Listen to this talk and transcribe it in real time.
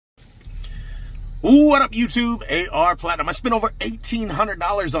Ooh, what up, YouTube? AR Platinum. I spent over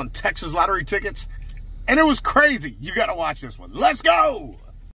 $1,800 on Texas lottery tickets, and it was crazy. You gotta watch this one. Let's go!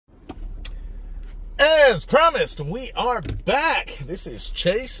 As promised, we are back. This is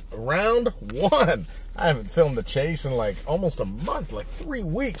Chase Round 1. I haven't filmed the chase in like almost a month, like 3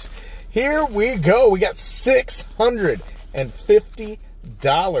 weeks. Here we go. We got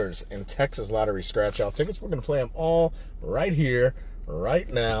 $650 in Texas lottery scratch-off tickets. We're going to play them all right here, right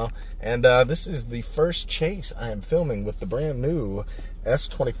now. And this is the first chase I am filming with the brand new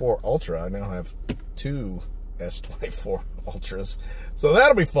S24 Ultra. I now have 2 S24 Ultras, so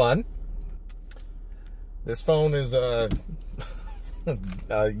that'll be fun. This phone is a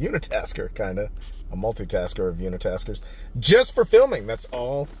unitasker, kind of. A multitasker of unitaskers. Just for filming. That's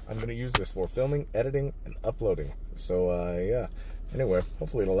all I'm going to use this for. Filming, editing, and uploading. So, yeah. Anyway,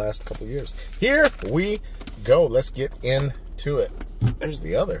 hopefully it'll last a couple years. Here we go. Let's get into it. There's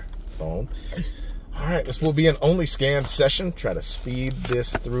the other phone. All right, this will be an only scan session. Try to speed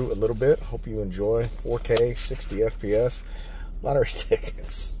this through a little bit. Hope you enjoy 4K, 60 FPS. Lottery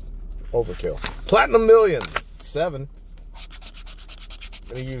tickets. Overkill. Platinum Millions. 7.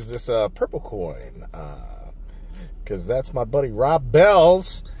 I'm going to use this purple coin. Because that's my buddy Rob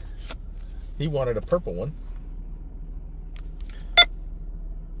Bell's. He wanted a purple one.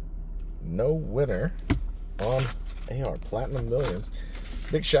 No winner on AR Platinum Millions.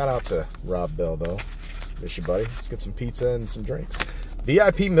 Big shout out to Rob Bell, though. Miss you, buddy. Let's get some pizza and some drinks.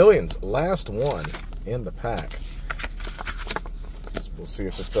 VIP Millions. Last one in the pack. We'll see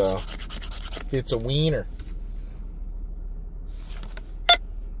if it's a wiener.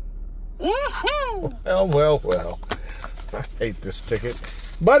 Well. I hate this ticket.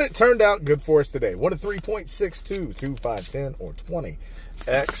 But it turned out good for us today. 1 to 3.62, 2, 5, 10, or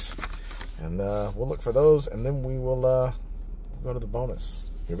 20x. And we'll look for those, and then we will go to the bonus.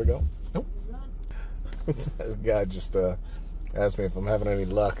 Here we go. Nope. This guy just asked me if I'm having any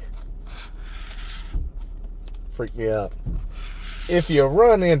luck. Freaked me out. If you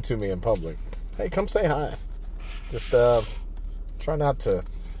run into me in public, hey, come say hi. Just try not to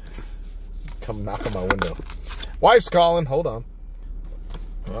come knock on my window. Wife's calling. Hold on.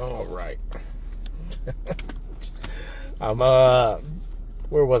 All right.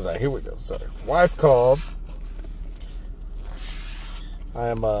 Where was I? Here we go. Sorry. Wife called.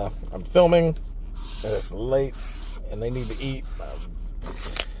 I'm filming, and it's late, and they need to eat.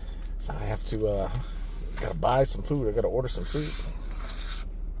 So I have to gotta buy some food. I gotta order some food.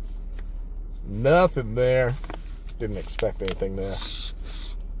 Nothing there. Didn't expect anything there.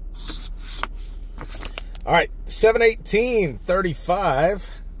 All right, 718, 35,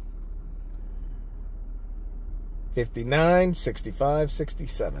 59, 65,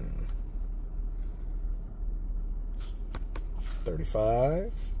 67,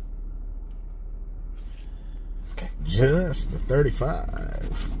 35. Okay, just the 35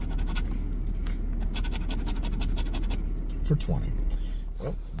 for 20.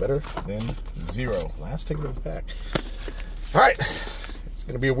 Well, better than 0. Last ticket of the pack. All right, it's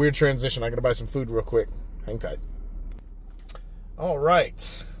gonna be a weird transition. I gotta buy some food real quick. Hang tight. All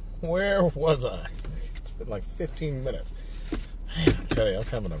right, where was I? It's been like 15 minutes. Man, I tell you, I'm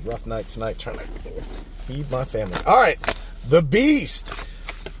having a rough night tonight trying to feed my family. All right, the Beast.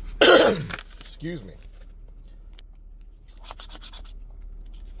 Excuse me.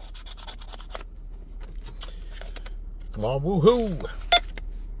 Come on, woohoo.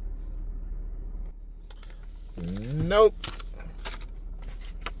 Nope.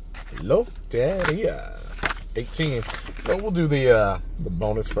 Loteria. 18. Well, we'll do the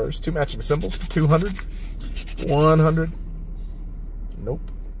bonus first. 2 matching symbols for 200. 100. Nope.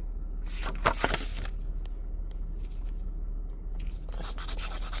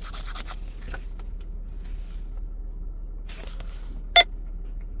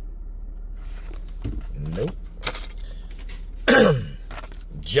 Nope.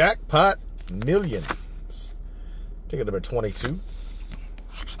 Jackpot Millions. Ticket number 22.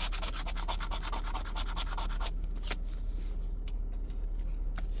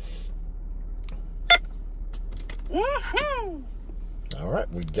 Woohoo! All right,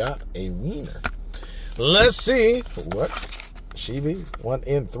 we got a wiener. Let's see what she be. 1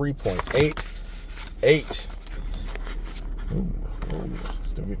 in 3.88. Ooh,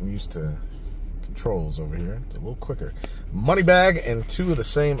 still getting used to controls over here. It's a little quicker. Money bag and 2 of the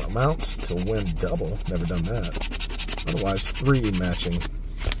same amounts to win double. Never done that. Otherwise, 3 matching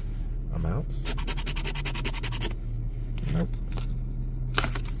amounts. Nope.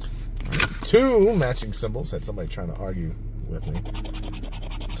 2 matching symbols. Had somebody trying to argue with me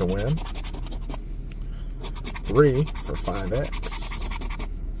to win. 3 for 5x.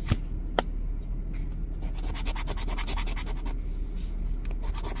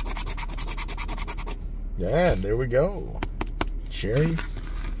 And there we go. Cherry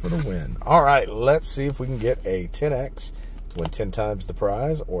for the win. All right, let's see if we can get a 10X to win 10 times the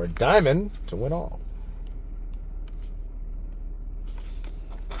prize, or a diamond to win all.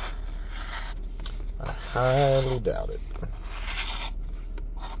 I highly doubt it.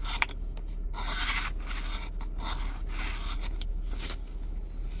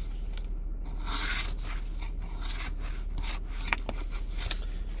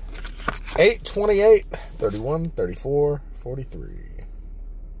 $8, $28, $31, $34, $43.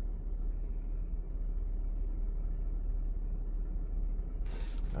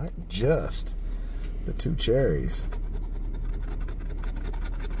 All right, just the 2 cherries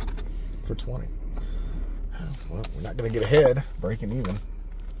for 20. Well, we're not going to get ahead, breaking even.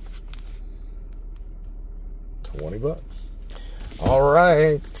 20 bucks. All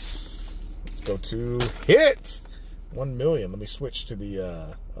right, let's go to hit 1 million. Let me switch to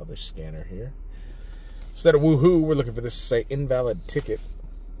the other scanner here. Instead of woohoo, we're looking for this, say, invalid ticket.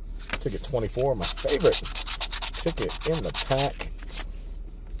 Ticket 24, my favorite ticket in the pack.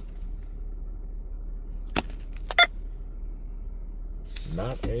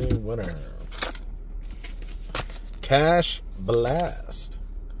 Not a winner. Cash Blast.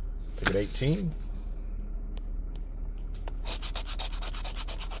 Ticket 18.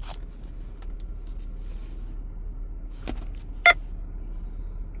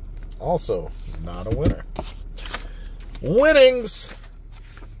 Also, not a winner. Winnings.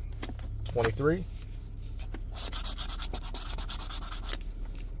 23.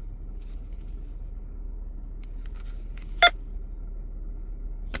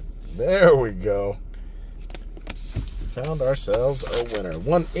 There we go. Found ourselves a winner.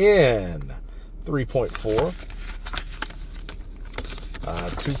 One in 3.4,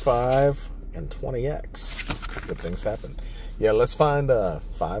 25, and 20X. Good things happen. Yeah, let's find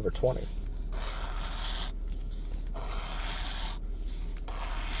 5 or 20.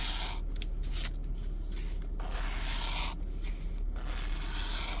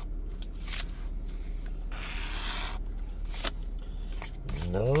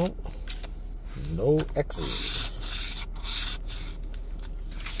 No, no X's.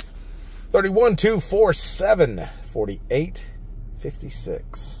 31, 2, 4, 7, 48,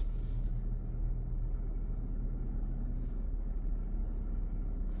 56.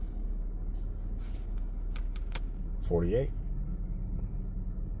 48.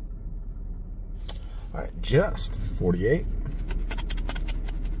 All right, just 48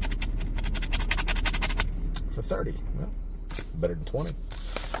 for 30. Well, better than 20.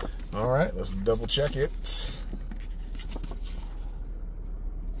 All right, let's double check it.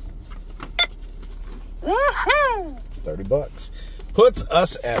 Woohoo! 30 bucks. Puts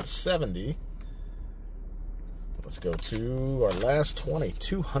us at 70. Let's go to our last 20,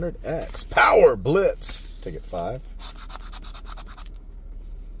 200X. Power Blitz. Ticket 5.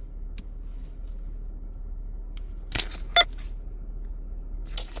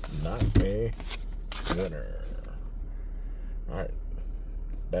 Not a winner. All right.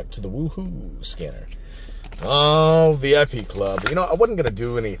 Back to the woohoo scanner. Oh, VIP club. You know, I wasn't going to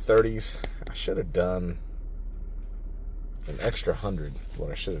do any 30s. I should have done an extra 100.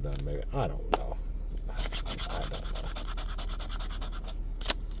 What I should have done, maybe. I don't know. I don't know.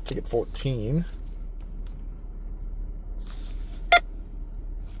 Ticket 14.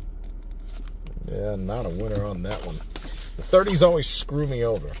 Yeah, not a winner on that one. The 30s always screw me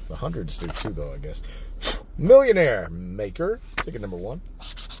over. The 100s do too, though, I guess. Millionaire Maker. Ticket number 1.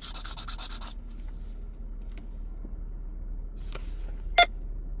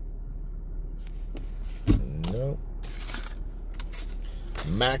 No.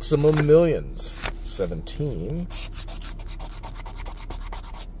 Maximum Millions. 17.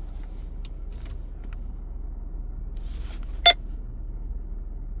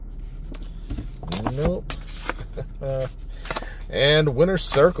 Nope. And Winner's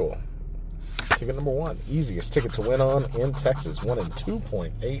Circle. Ticket number 1. Easiest ticket to win on in Texas. 1 in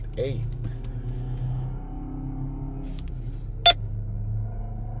 2.88.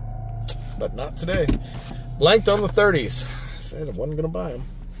 But not today. Blanked on the 30s. Said I wasn't going to buy them.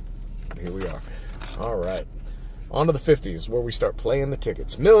 But here we are. All right. On to the 50s, where we start playing the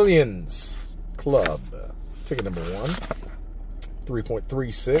tickets. Millions Club. Ticket number 1.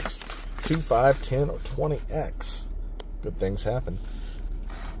 3.36. 2, 5, 10, or 20X. Good things happen.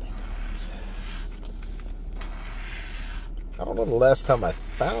 I don't know the last time I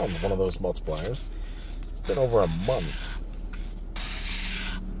found one of those multipliers. It's been over a month.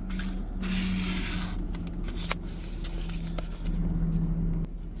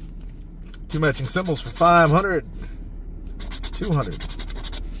 Two matching symbols for 500, 200,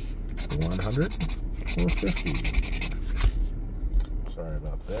 100, 450. Sorry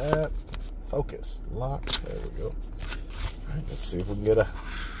about that. Focus. Lock. There we go. All right, let's see if we can get a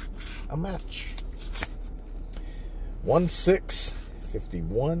match. 1, 6,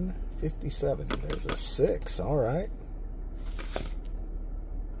 51, 57. There's a 6. All right.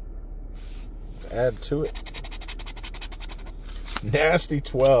 Let's add to it. Nasty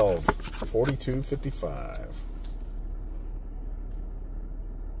 12. 42, 55.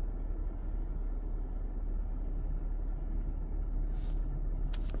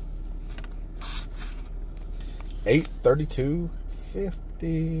 $8, 32,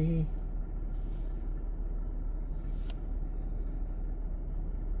 50.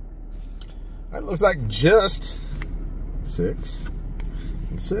 That looks like just 6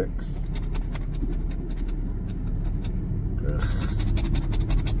 and 6. Ugh.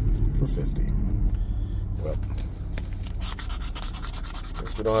 For 50. Well,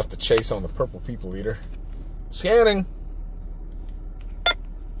 guess we don't have to chase on the purple people eater. Scanning.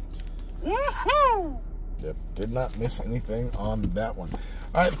 Woohoo! Yep, did not miss anything on that one.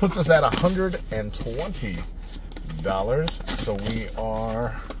 All right, puts us at $120. So we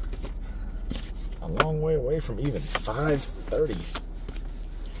are a long way away from even. 530.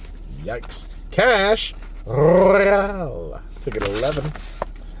 Yikes. Cash. Real. Ticket 11.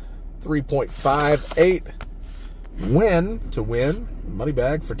 3.58. Win to win. Money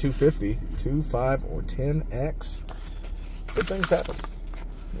bag for 250. 2, 5, or 10x. Good things happen.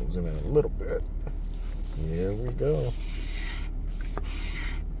 We'll zoom in a little bit. Here we go.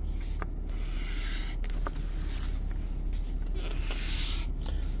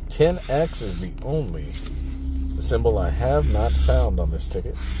 $10X is the only symbol I have not found on this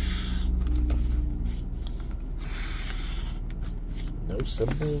ticket. No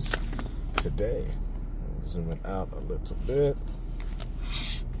symbols today. Zoom it out a little bit.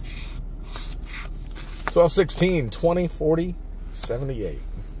 12, 16, 20, 40, 78.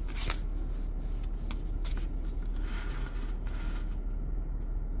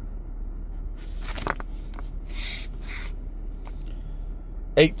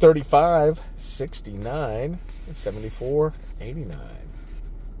 $8.35, 69, 74, 89.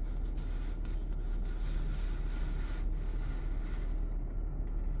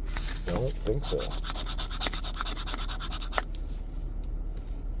 Don't think so.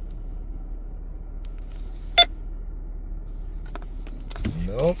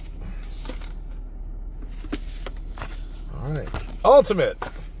 Nope. All right. Ultimate.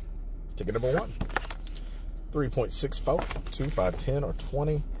 Ticket number 1. 3.64, 2, 5, 10, or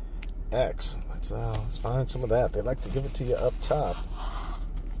 20x. Let's find some of that. They like to give it to you up top.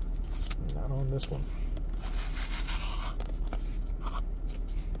 Not on this one.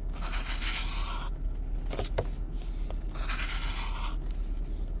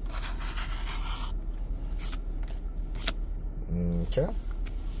 Okay.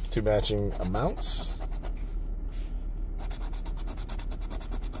 2 matching amounts.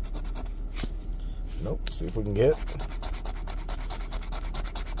 Nope. See if we can get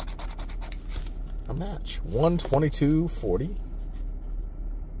a match. 122.40.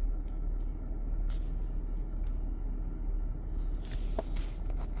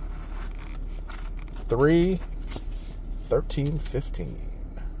 $3, 13.15.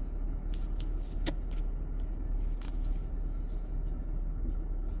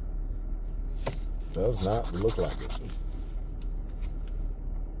 Does not look like it.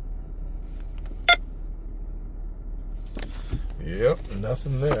 Yep,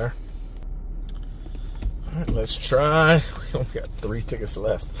 nothing there. All right, let's try. We only got 3 tickets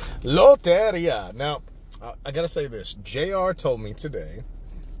left. Loteria. Now, I got to say this. JR told me today,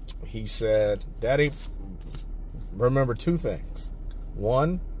 he said, Daddy, remember 2 things.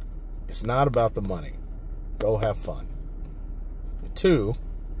 1, it's not about the money. Go have fun. 2,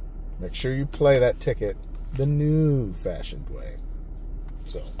 make sure you play that ticket the new-fashioned way.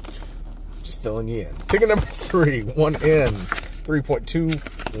 So, just filling you in. Ticket number 3, 1N,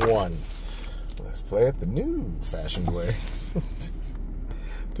 3.21. Let's play it the new-fashioned way.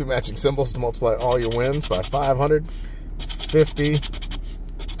 2 matching symbols to multiply all your wins by 500, 50,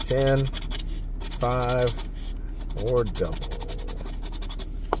 10, 5, or double.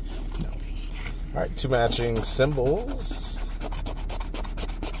 No. All right, 2 matching symbols.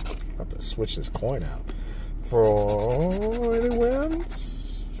 About to switch this coin out. For any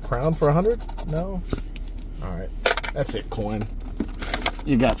wins? Crown for 100? No? All right. That's it, coin.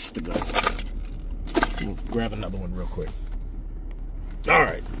 You got to go. We'll grab another one real quick. All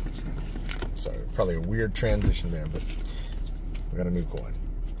right. Sorry, probably a weird transition there, but we got a new coin.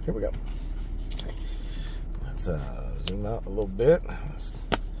 Here we go. Okay. Let's zoom out a little bit. Let's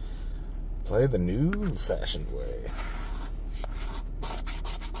Play the new fashioned way.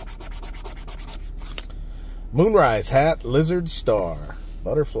 Moonrise hat, lizard star,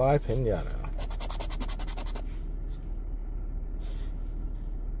 butterfly pinata.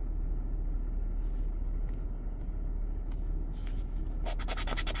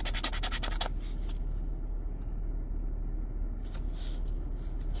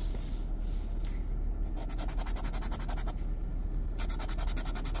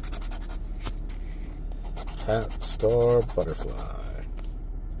 Hat, star, butterfly.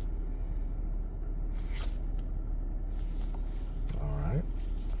 All right.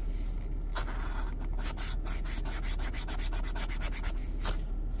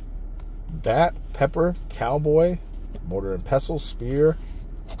 Bat, pepper, cowboy, mortar and pestle, spear,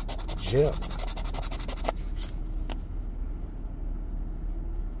 gem.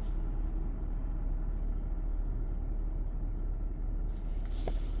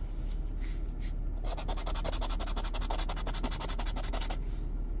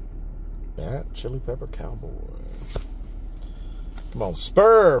 Bat, chili pepper, cowboy. Come on,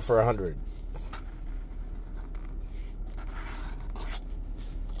 spur for 100.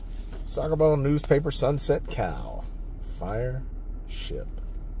 Soccer ball, newspaper, sunset cow. Fire, ship.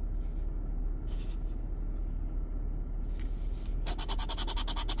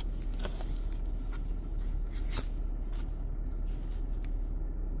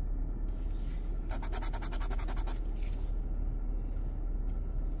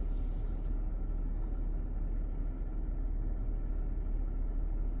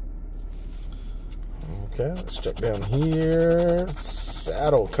 Okay, let's check down here.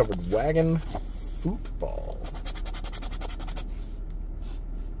 Saddle covered wagon, football.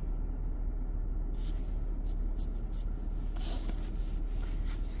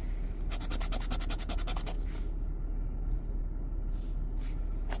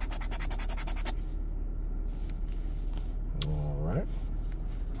 All right.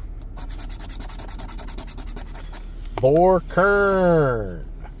 Boar kern,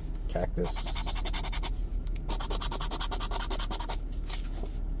 cactus.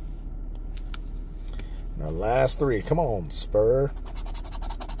 Our last three. Come on, spur.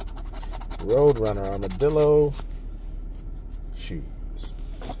 Roadrunner, armadillo. Shoes.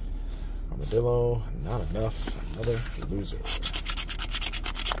 Armadillo, not enough. Another loser.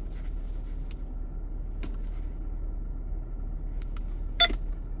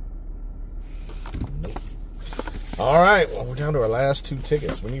 Nope. All right, well, we're down to our last two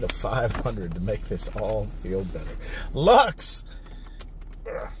tickets. We need a 500 to make this all feel better. Lux!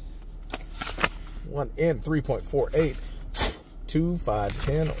 1 in 3.48, 2, 5,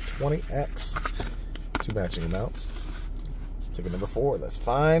 10, or 20x. Two matching amounts. Ticket number 4. Let's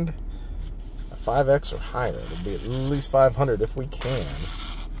find a 5x or higher. It'll be at least 500 if we can.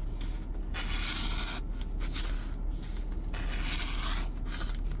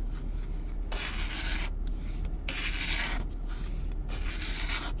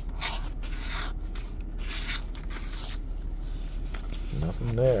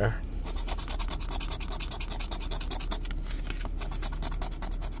 Nothing there.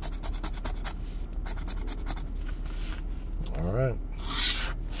 All right.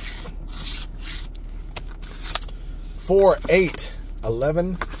 4, 8,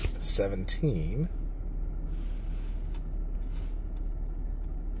 11, 17.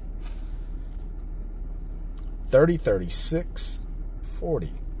 30, 36,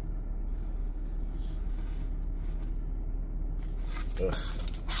 40. Ugh.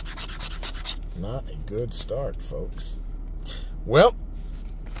 Not a good start, folks. Well,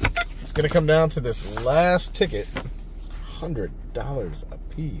 it's going to come down to this last ticket. $100 a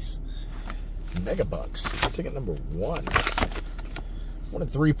piece. Megabucks. Ticket number 1. 1 in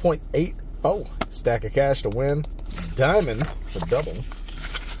 3.8. Oh, stack of cash to win. Diamond for double.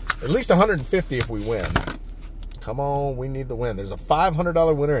 At least 150 if we win. Come on, we need the win. There's a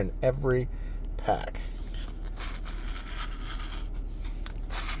 $500 winner in every pack.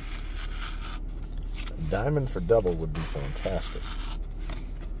 Diamond for double would be fantastic.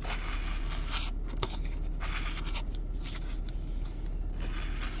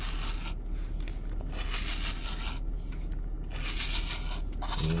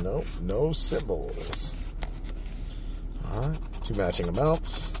 Nope, no symbols. All right, two matching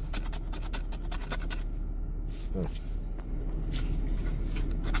amounts.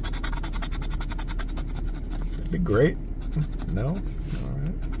 That'd be great. No? All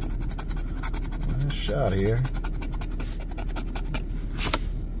right. Nice shot here.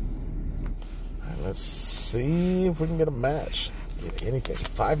 All right, let's see if we can get a match. Get anything.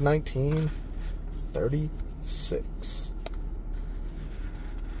 519, 36.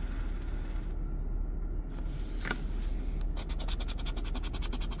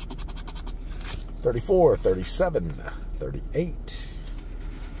 34, 37, 38.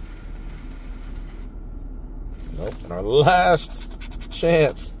 Nope. And our last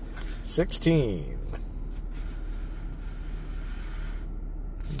chance, 16.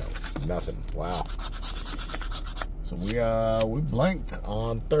 No, nothing. Wow. So we blanked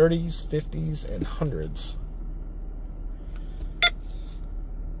on 30s, 50s, and 100s.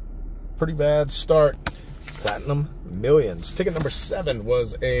 Pretty bad start. Platinum Millions. Ticket number 7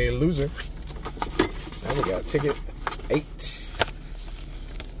 was a loser. Now we got ticket 8.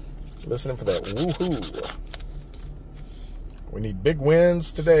 Listening for that woohoo. We need big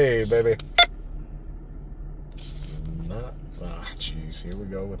wins today, baby. Not, jeez, here we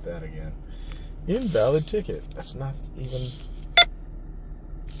go with that again. Invalid ticket. That's not even,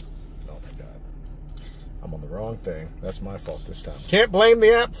 oh my God. I'm on the wrong thing. That's my fault this time. Can't blame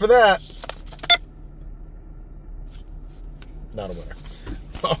the app for that. Not a winner.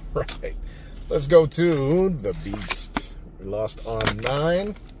 All right. Let's go to the beast. We lost on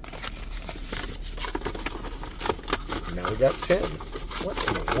 9. Now we got 10. What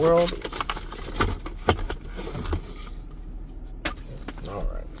in the world is... All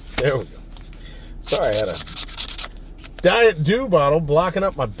right. There we go. Sorry, I had a Diet Dew bottle blocking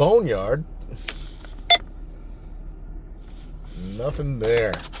up my boneyard. Nothing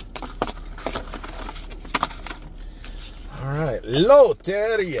there. All right.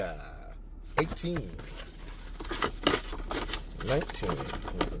 Loteria. 18. 19.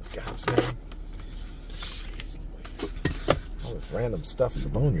 God's name. All this random stuff in the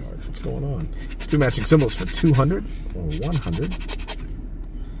boneyard. What's going on? 2 matching symbols for 200 or 100.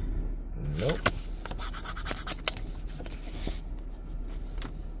 Nope.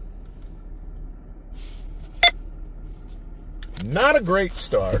 Not a great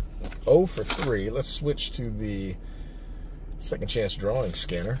start. 0 for 3. Let's switch to the second chance drawing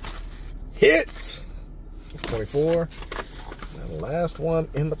scanner. Hit! 24. And the last one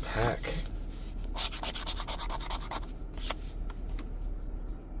in the pack.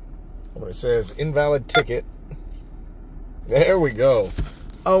 When it says invalid ticket. There we go.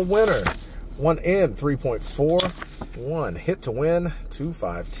 A winner. 1 in, 3.4. 1 hit to win. 2,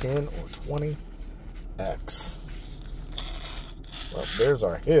 5, 10, or 20x. Well, there's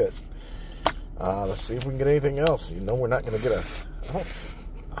our hit. Let's see if we can get anything else. You know we're not going to get a...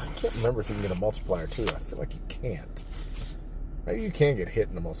 I can't remember if you can get a multiplier, too. I feel like you can't. Maybe you can get hit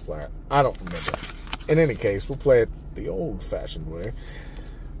in a multiplier. I don't remember. In any case, we'll play it the old-fashioned way.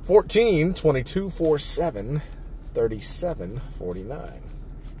 14, 22, 47, 37, 49.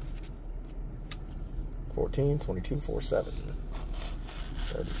 14, 22, 47,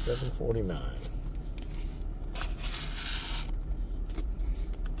 37, 49.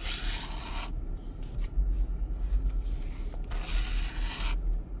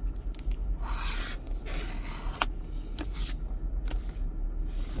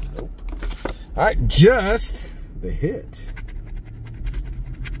 Nope. All right, just the hit.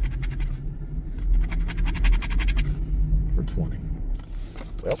 For 20.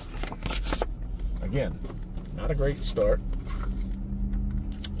 Well, again, not a great start.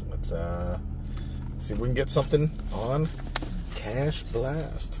 Let's see if we can get something on Cash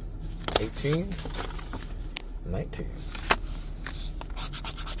Blast. 18, 19.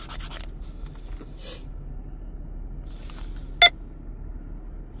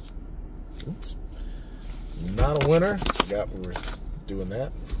 Oops. Not a winner. Forgot we were doing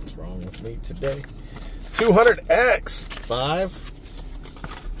that. What's wrong with me today? 200x. 5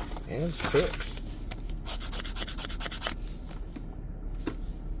 and 6.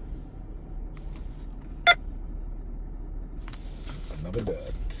 Another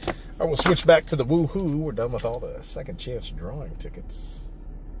dud. All right, we'll switch back to the woohoo. We're done with all the second chance drawing tickets.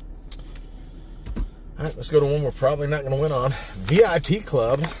 All right, let's go to one we're probably not going to win on. VIP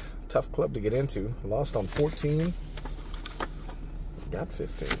Club. Tough club to get into. Lost on 14. Got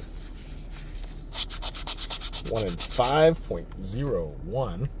 15. 1 in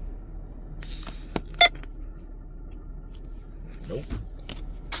 5.01. Nope.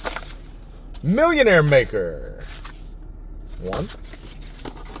 Millionaire Maker. 1,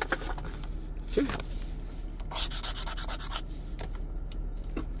 2.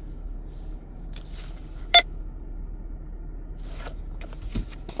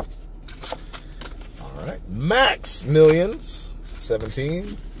 All right. Max Millions.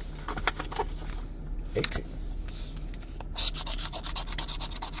 17. 18.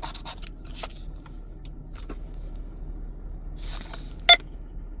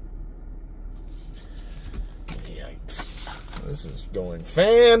 This is going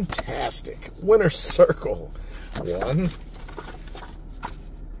fantastic. Winner circle. 1,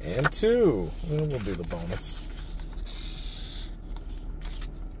 And 2. And we'll do the bonus.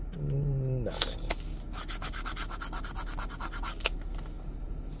 Nothing.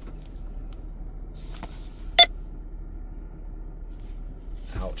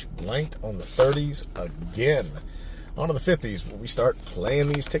 Ouch. Blanked on the 30s again. On to the 50s where we start playing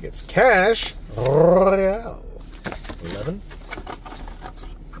these tickets. Cash Royale. 11.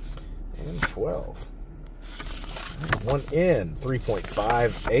 And 12. One in.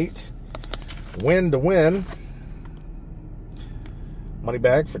 3.58. Win to win. Money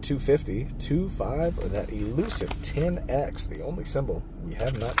bag for 250. 2, 5, or that elusive 10X. The only symbol we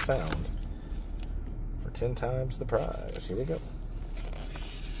have not found for 10 times the prize. Here we go.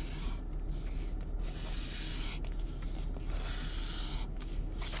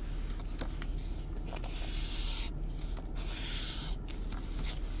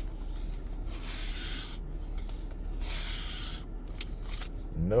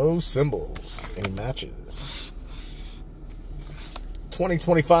 No symbols. Any matches?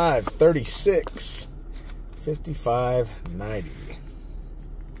 2025, 36, 55, 90.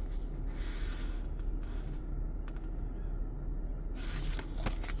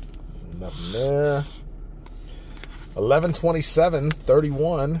 Nothing there. 11, 27,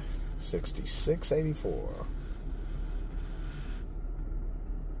 31, 66, 84.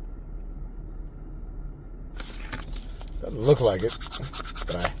 Doesn't look like it,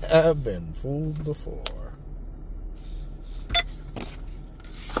 but I have been fooled before.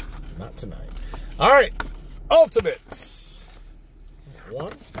 Not tonight. All right, Ultimates.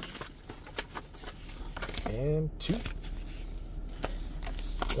 1 and 2.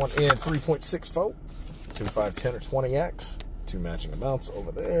 1 in 3.64. 2, 5, 10, or 20X. 2 matching amounts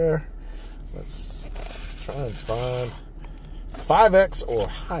over there. Let's try and find 5X or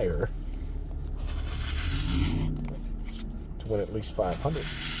higher to win at least 500.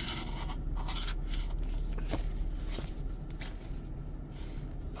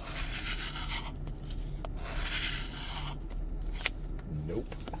 Nope.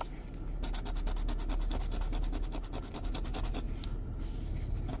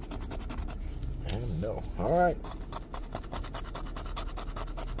 And no. All right.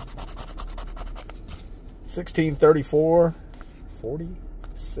 16, 34,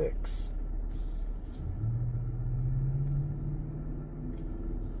 46.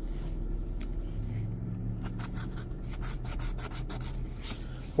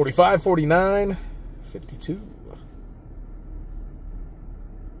 $45, $49, $52.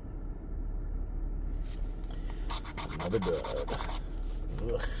 Another dud.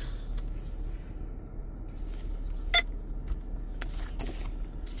 Ugh.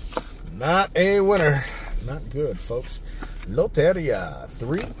 Not a winner. Not good, folks. Loteria.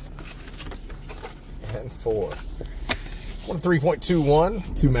 3 and 4.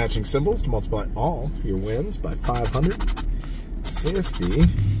 3.21. 2 matching symbols to multiply all your wins by 500. 50,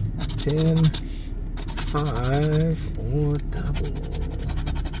 10, 5, or double.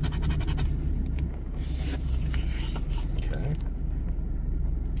 Okay.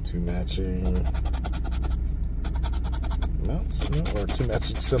 2 matching amounts, or 2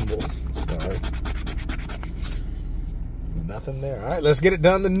 matching symbols. Sorry. Nothing there. All right, let's get it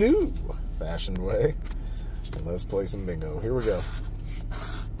done the new fashioned way. And let's play some bingo. Here we go.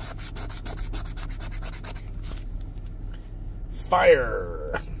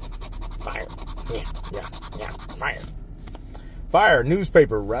 Fire. Fire. Yeah. Fire. Fire.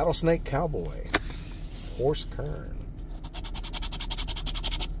 Newspaper. Rattlesnake Cowboy. Horse Kern.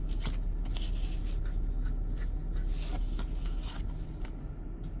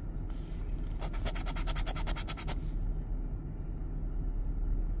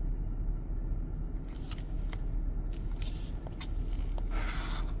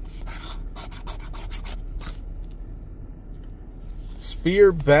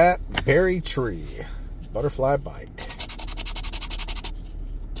 Spear, bat, berry tree, butterfly bike.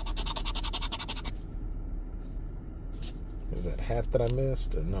 Was that hat that I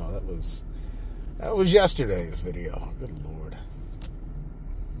missed? No, that was yesterday's video. Good Lord.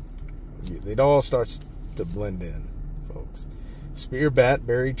 It all starts to blend in, folks. Spear, bat,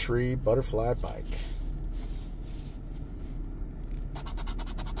 berry tree, butterfly bike.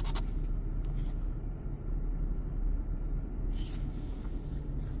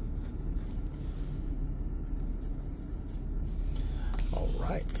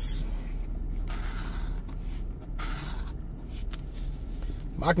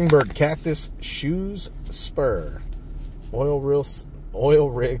 Mockingbird, cactus, shoes, spur, oil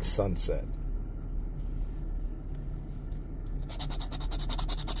rig, sunset.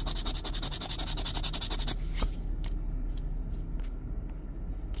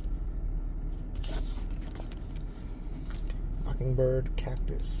 Mockingbird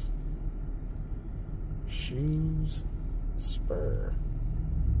Cactus. Shoes Spur.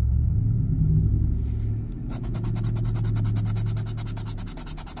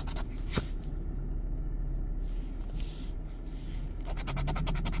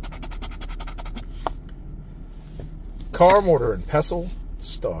 Car, Mortar, and Pestle,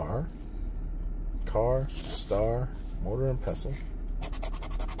 Star. Car, Star, Mortar, and Pestle.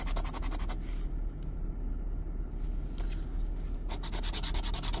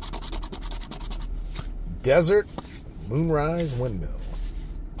 Desert, Moonrise, Windmill.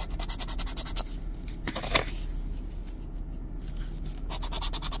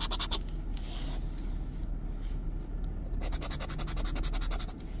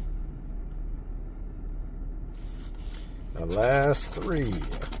 The last three.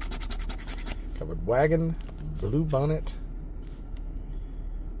 Covered Wagon, Blue Bonnet,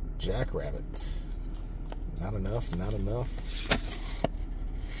 Jackrabbit. Not enough, not enough.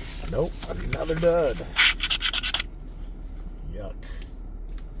 Nope, another dud. Yuck.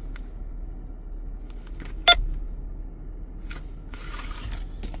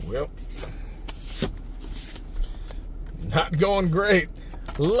 Well, not going great.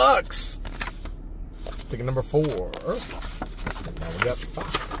 Lux. Ticket number 4. And now we got 5.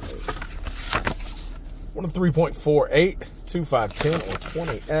 1 of 3.48, 2, 5, 10, or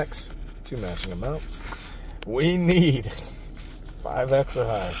 20x. 2 matching amounts. We need 5x or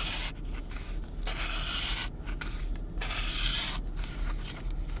higher.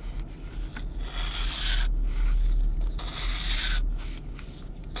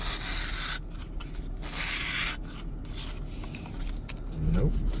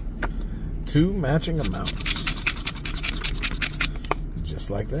 Nope. 2 matching amounts. Just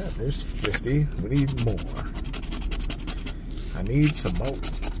like that. There's 50. We need more. I need some more.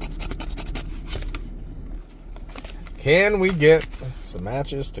 Can we get some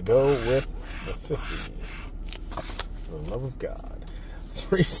matches to go with the 50? For the love of God.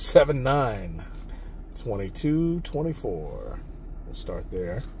 3, 7, 9. 22, 24. We'll start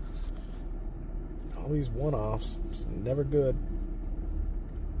there. All these one-offs. It's never good.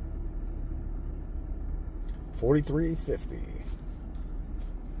 43, 50.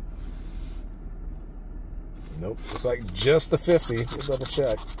 Nope. Looks like just the 50. We'll double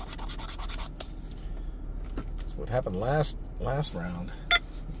check. That's what happened last round.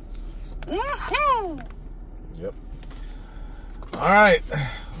 Yep. All right.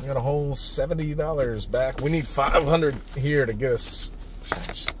 We got a whole $70 back. We need 500 here to get us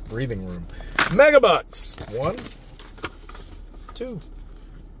just breathing room. Megabucks. 1, 2.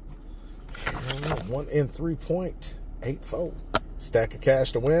 1 in 3.84. Stack of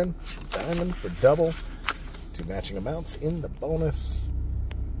cash to win. Diamond for double. 2 matching amounts in the bonus.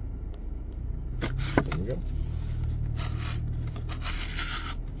 Here we go.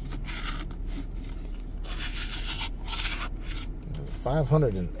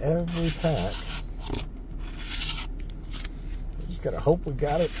 500 in every pack. We just gotta hope we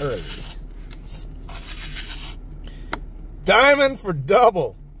got it early. Diamond for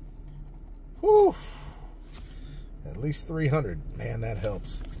double. Whew. At least 300. Man, that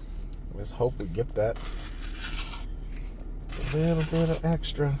helps. Let's hope we get that. A little bit of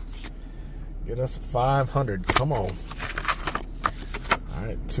extra. Get us 500. Come on. All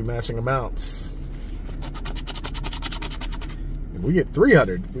right, 2 matching amounts. If we get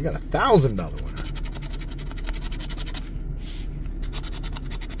 300, we got a $1,000 winner.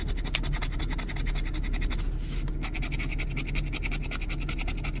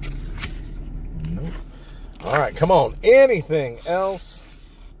 Nope. All right, come on. Anything else?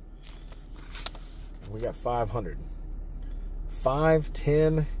 We got 500. 5,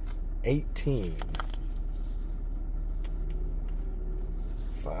 10, 18.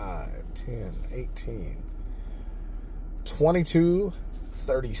 5, 10, 18. 22,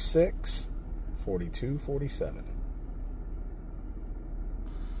 36, 42, 47.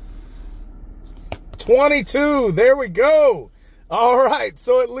 22, there we go. All right,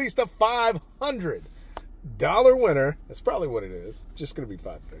 so at least a $500 winner. That's probably what it is. Just going to be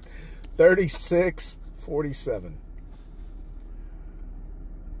 500. 36, 47.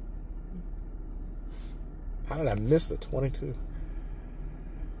 How did I miss the 22?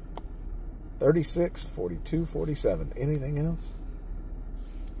 36, 42, 47. Anything else?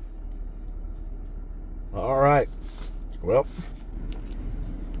 All right. Well,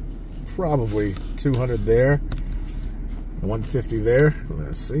 probably 200 there. 150 there.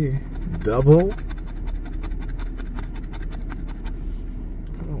 Let's see. Double.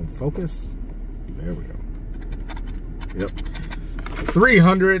 Come on, focus. There we go. Yep.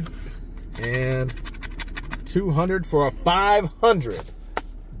 300 and 200 for a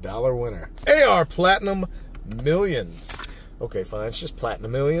 $500 winner. AR Platinum Millions. Okay, fine. It's just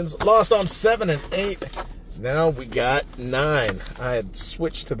Platinum Millions. Lost on 7 and 8. Now we got 9. I had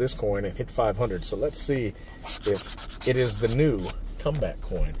switched to this coin and hit 500. So let's see if it is the new comeback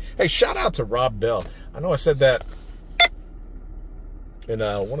coin. Hey, shout out to Rob Bell. I know I said that in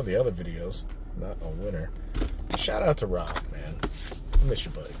one of the other videos. Not a winner. Shout out to Rob, man. I miss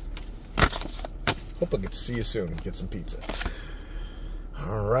you, buddy. Hope I get to see you soon and get some pizza.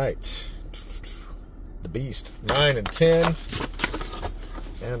 All right. The Beast. 9 and 10.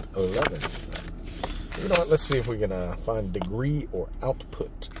 And 11. You know what? Let's see if we can find degree or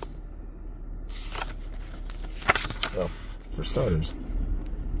output. Well, for starters,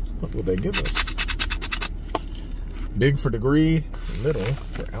 what will they give us? Big for degree, middle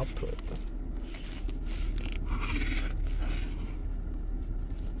for output.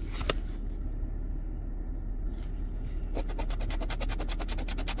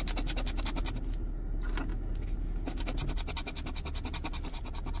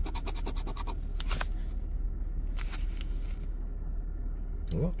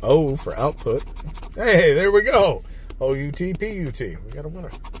 Well, O for output. Hey, there we go. O-U-T-P-U-T. We got a winner.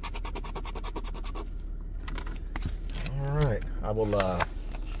 All right. I will,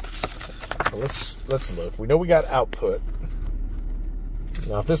 let's look. We know we got output.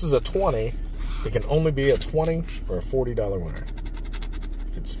 Now, if this is a 20, it can only be a $20 or a $40 winner.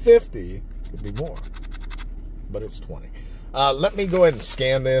 If it's 50, it could be more. But it's 20. Let me go ahead and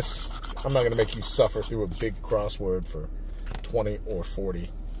scan this. I'm not going to make you suffer through a big crossword for 20 or 40.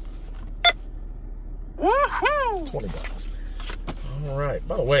 $20. All right.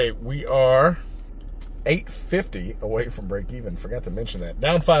 By the way, we are $850 away from break even. Forgot to mention that.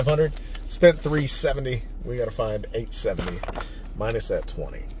 Down 500. Spent $370. We got to find $870 minus that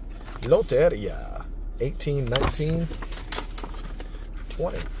 20. Loteria. 18, 19,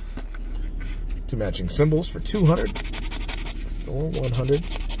 20. Two matching symbols for 200 or 100.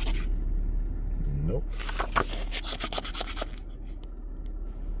 Nope.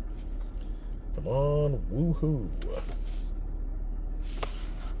 Come on, woohoo.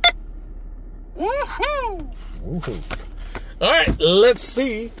 Woohoo! Woohoo. All right, let's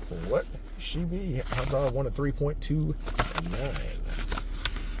see what she be. Odds are 1 at 3.29.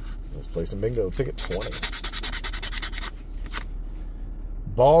 Let's play some bingo. Ticket 20.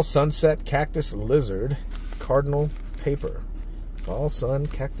 Ball, sunset, cactus, lizard, cardinal, paper. Ball, sun,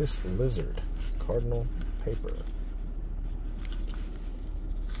 cactus, lizard, cardinal, paper.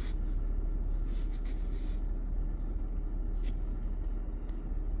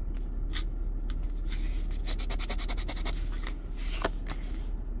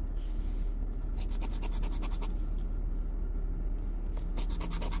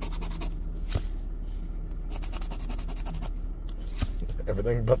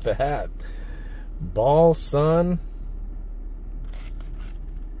 Everything but the hat. Ball, sun,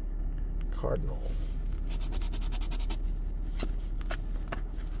 cardinal.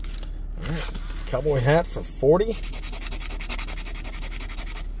 All right. Cowboy hat for 40.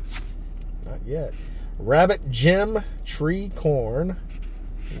 Not yet. Rabbit, gem, tree, corn,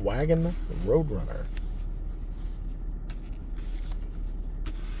 wagon, roadrunner.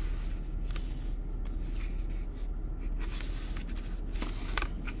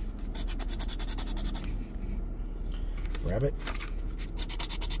 Rabbit,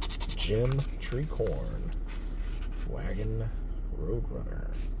 gem, tree, corn, wagon, roadrunner.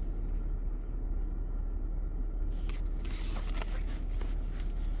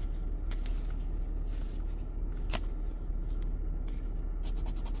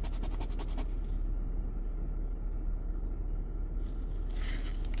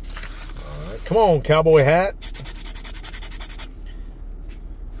 All right, come on, cowboy hat.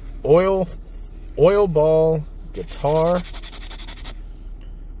 Oil ball, guitar,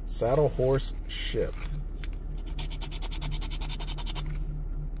 saddle, horse, ship.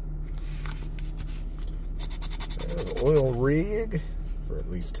 There's oil rig for at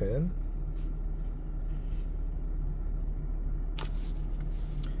least 10.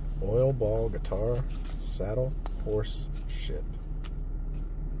 Oil, ball, guitar, saddle, horse, ship.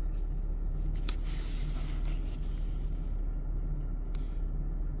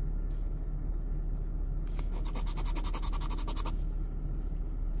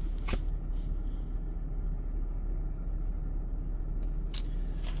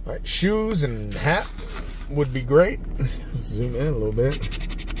 All right, shoes and hat would be great. Let's zoom in a little bit.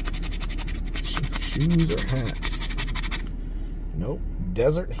 Shoes or hats? Nope.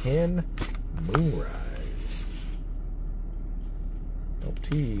 Desert hen, moonrise. Don't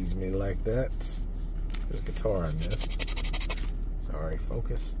tease me like that. There's a guitar I missed. Sorry,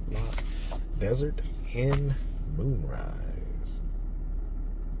 focus, lock. Desert in Moonrise.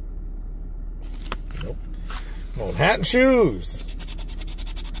 Nope. Come on, hat and shoes.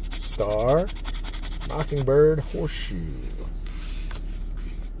 Star, Mockingbird, horseshoe.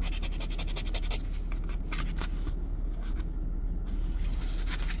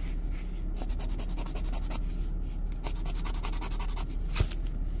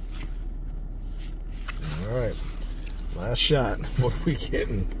 All right, last shot. What are we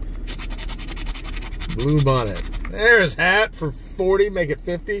getting? Blue bonnet. There's hat for 40, make it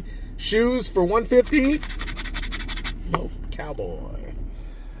 50. Shoes for 150. Nope, cowboy.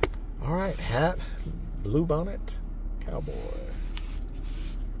 All right, hat, blue bonnet, cowboy.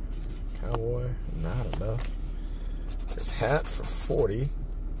 Cowboy, not enough. There's hat for 40.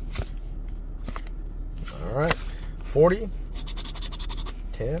 All right, 40,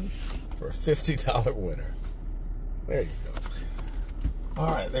 10 for a $50 winner. There you go.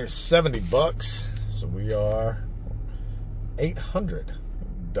 All right, there's 70 bucks. So we are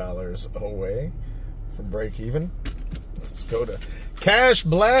 $800 away from break even. Let's go to Cash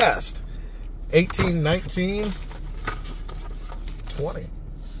Blast. 18, 19, 20.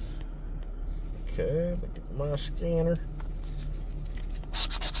 Okay, look at my scanner.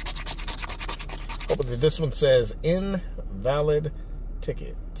 Hopefully this one says invalid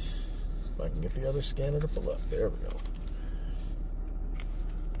ticket. If I can get the other scanner to pull up. There we go.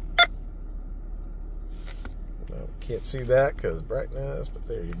 Can't see that because brightness, but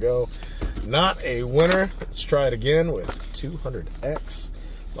there you go. Not a winner. Let's try it again with 200X.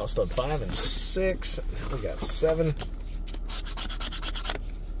 Lost on 5 and 6. Now we got 7.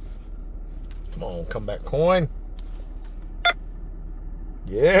 Come on, comeback coin.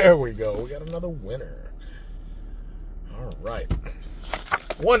 There we go. We got another winner. All right.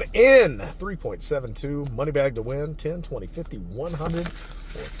 One in 3.72. Money bag to win. 10, 20, 50, 100, or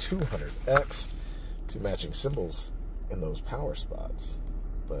 200X. Two matching symbols in those power spots.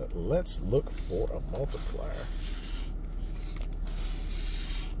 But let's look for a multiplier.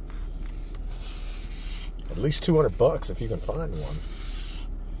 At least 200 bucks if you can find one.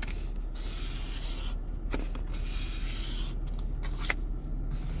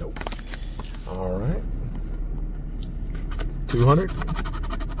 Nope. All right. 200.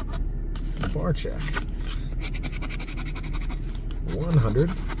 Bar check.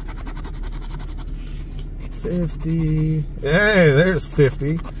 100. 50. Hey, there's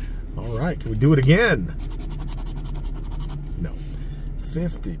 50. All right, can we do it again? No.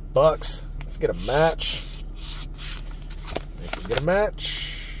 50 bucks. Let's get a match. If we get a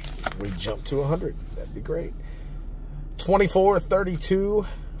match, we jump to 100. That'd be great. 24, 32,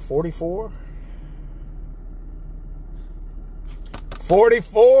 44.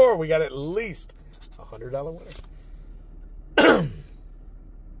 44. We got at least a $100 winner.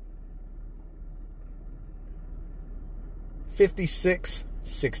 56,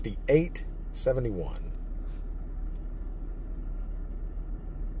 68, 71.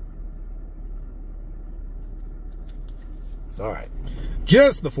 All right.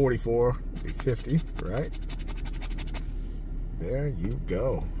 Just the 44 would be 50, right? There you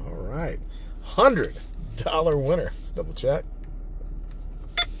go. All right. $100 winner. Let's double check.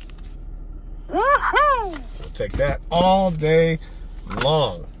 We'll take that all day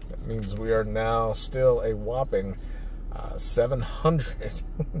long. That means we are now still a whopping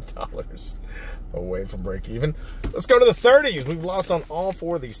 $700 away from break even. Let's go to the 30s. We've lost on all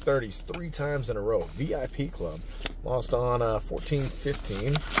 4 of these 30s 3 times in a row. VIP Club lost on 14,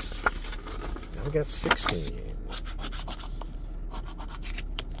 15. Now we got 16.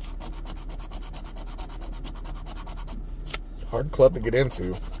 Hard club to get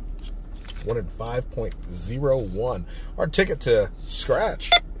into. 1 in 5.01. Our ticket to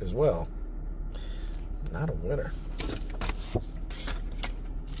scratch as well. Not a winner.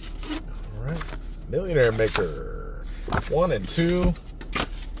 All right. Millionaire Maker. 1 and 2. Oh,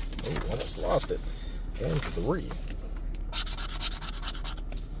 almost lost it. And 3.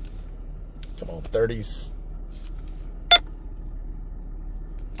 Come on, 30s.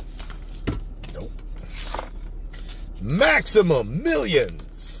 Nope. Maximum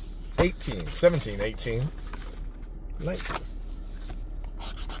Millions. 18, 17, 18, 19.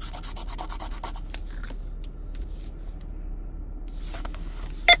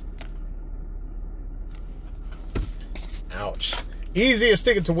 Ouch. Easiest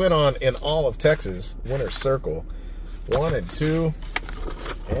ticket to win on in all of Texas. Winner's Circle. 1 and 2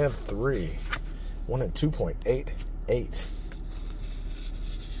 and 3. 1 and 2.88.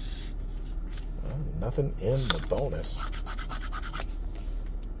 Well, nothing in the bonus.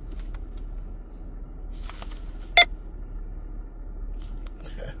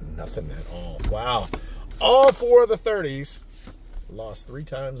 Nothing at all. Wow. All 4 of the 30s lost 3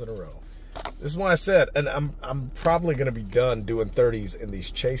 times in a row. This is why I said, and I'm probably going to be done doing 30s in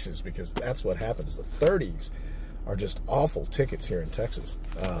these chases, because that's what happens. The 30s are just awful tickets here in Texas.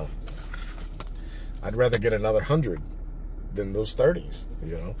 I'd rather get another 100 than those 30s,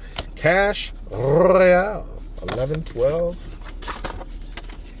 you know. Cash Royale, 11, 12.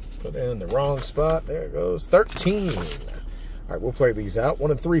 Put it in the wrong spot. There it goes. 13. All right, we'll play these out.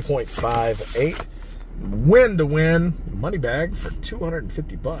 1 and 3.58. Win to win. Money bag for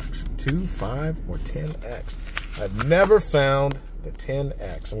 $250. 2, 5, or 10X. I've never found the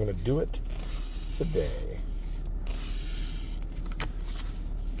 10X. I'm going to do it today.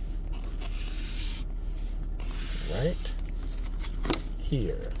 Right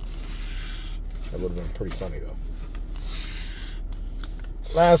here. That would have been pretty funny, though.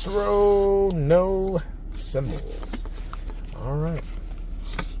 Last row, no symbols. All right.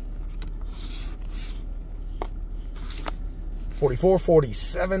 44,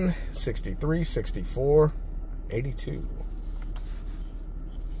 47, 63, 64, 82.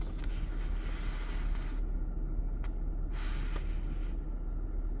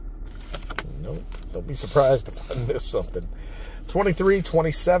 Nope. Don't be surprised if I miss something. 23,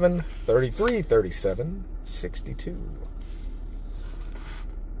 27, 33, 37, 62.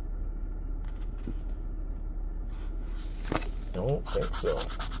 Don't think so.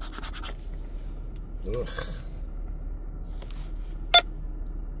 Ugh.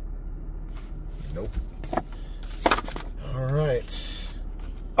 Nope. All right.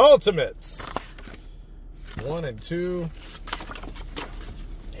 Ultimates. 1 and 2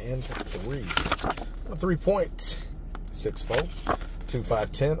 and 3. 3.64, 2,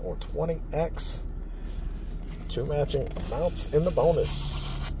 5, 10, or 20X. 2 matching amounts in the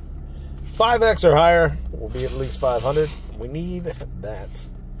bonus. 5X or higher will be at least 500. We need that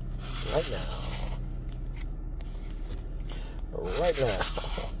right now. Right now.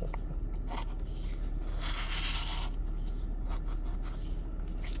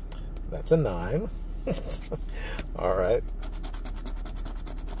 That's a 9. All right.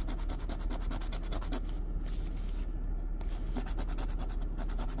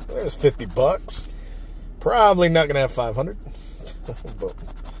 There's $50. Probably not going to have 500. But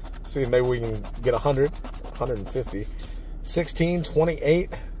see if maybe we can get 100, 150. 16, 28,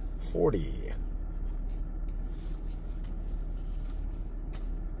 40.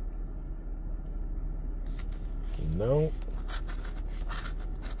 No.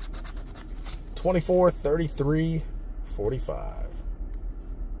 24, 33, 45.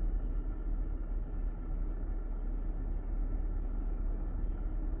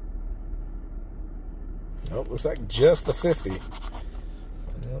 Nope, looks like just the 50. Yep.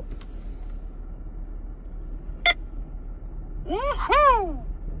 Woohoo!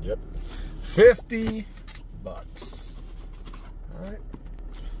 Yep. $50. All right.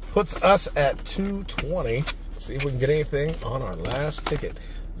 Puts us at 220. Let's see if we can get anything on our last ticket.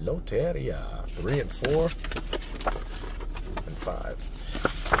 Loteria. 3 and 4 and 5.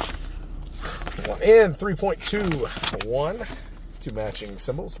 1 in 3.21. 2 matching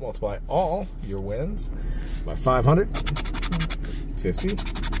symbols. Multiply all your wins by 500. 50.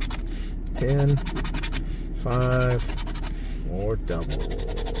 10. 5. Or double.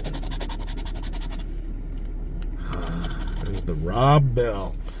 There's the Rob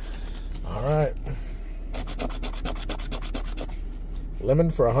Bell. All right. Lemon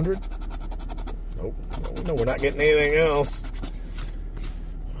for 100. Nope. No, we're not getting anything else.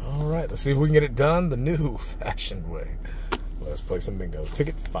 All right. Let's see if we can get it done the new fashioned way. Let's play some bingo.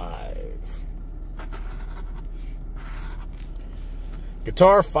 Ticket 5.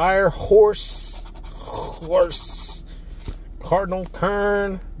 Guitar, fire, horse, cardinal,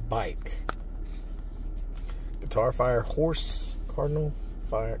 kern, bike. Guitar, fire, horse, cardinal,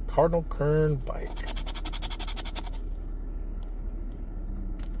 fire, cardinal, kern, bike.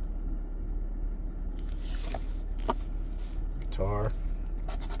 Guitar,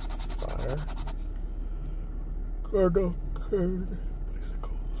 fire, cardinal, kern,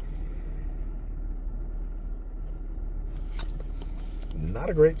 bicycle. Not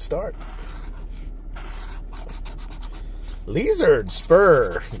a great start. Lizard,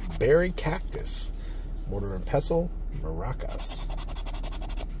 spur, berry, cactus, mortar and pestle, maracas.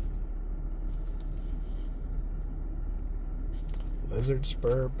 Lizard,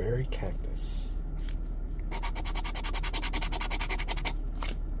 spur, berry, cactus.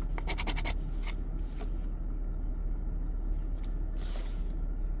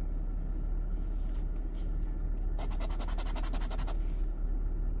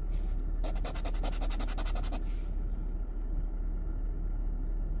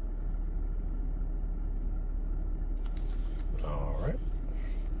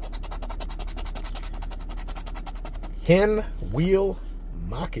 Hen Wheel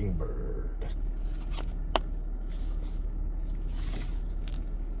Mockingbird.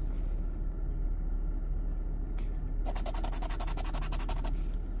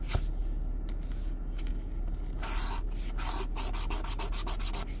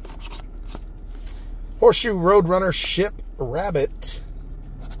 Horseshoe Roadrunner Ship Rabbit.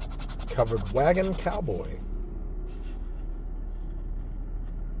 Covered Wagon Cowboy.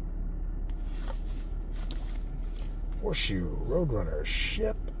 Horseshoe Roadrunner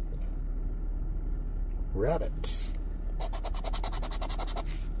Ship Rabbit.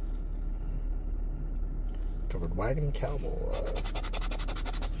 Covered Wagon Cowboy.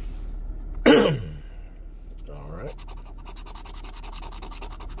 All right.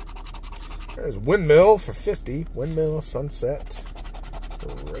 There's Windmill for 50. Windmill Sunset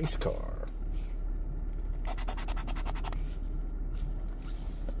Race Car.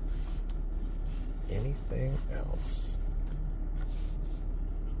 Anything else?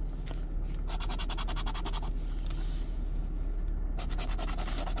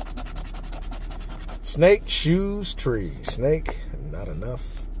 Snake Shoes Tree. Snake, not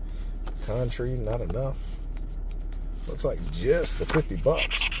enough. Con Tree, not enough. Looks like it's just the 50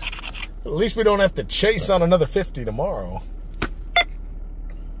 bucks. At least we don't have to chase on another 50 tomorrow.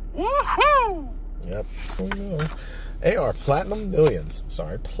 Woohoo! Yep. AR Platinum Millions.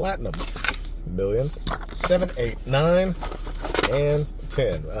 Sorry, Platinum Millions. 7, 8, 9, and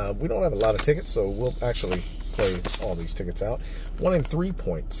 10. We don't have a lot of tickets, so we'll actually play all these tickets out. 1 in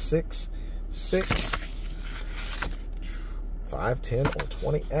 3.66. 5, 10, or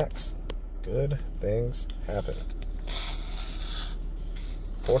 20x. Good things happen.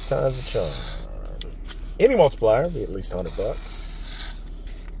 4 times a charm. Any multiplier be at least 100 bucks.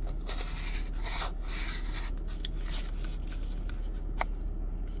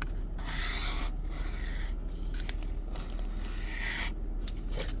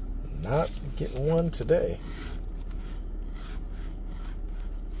 Not getting one today.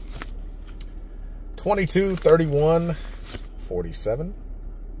 22, 31, 47.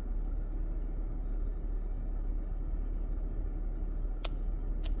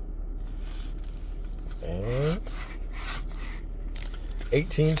 And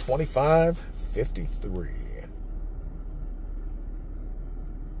 18, 25, 53.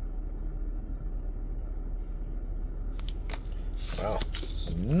 Wow.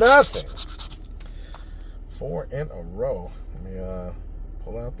 Nothing. 4 in a row. Let me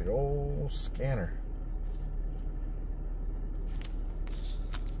pull out the old scanner.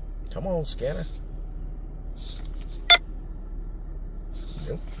 Come on, scanner.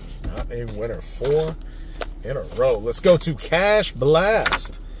 Nope. Not a winner. 4 in a row. Let's go to Cash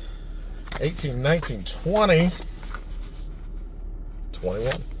Blast. 18, 19, 20.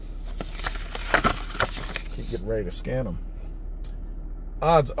 21. Keep getting ready to scan them.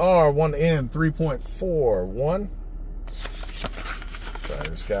 Odds are 1 in 3.41. Sorry,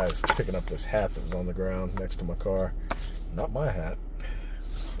 this guy's picking up this hat that was on the ground next to my car. Not my hat.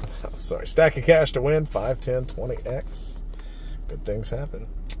 I'm sorry. Stack of cash to win. 5, 10, 20x. Good things happen.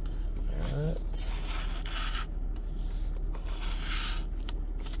 All right.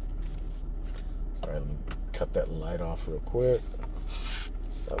 Sorry, let me cut that light off real quick.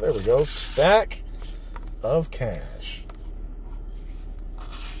 Oh, there we go. Stack of cash.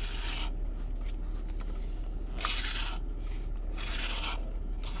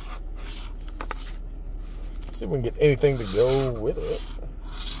 See if we can get anything to go with it.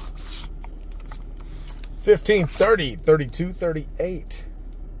 15, 30, 32, 38,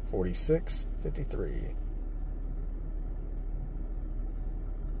 46, 53.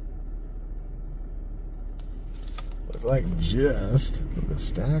 Looks like just the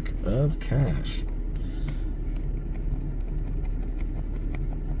stack of cash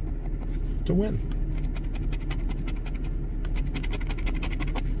to win.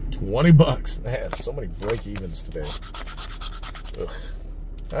 20 bucks. Man, so many break evens today. Ugh.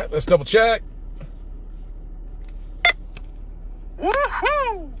 All right, let's double check.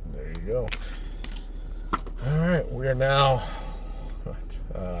 Woohoo! There you go. All right, we are now what,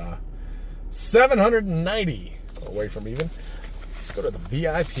 790 away from even. Let's go to the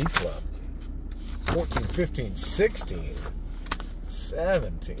VIP club. 14, 15, 16,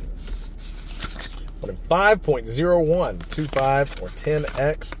 17. 1 in 5.01, 25 or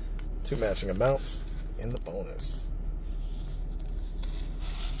 10x. 2 matching amounts in the bonus.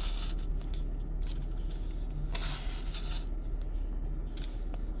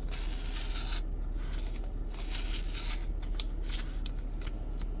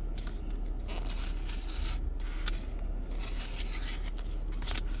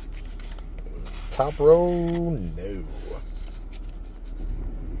 Top row, no.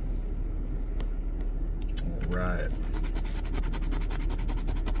 All right.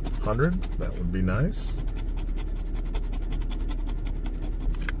 100, that would be nice.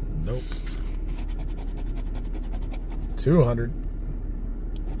 Nope. 200.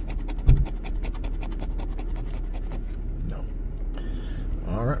 No.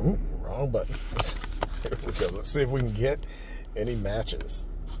 All right. Ooh, wrong button. Here we go. Let's see if we can get any matches.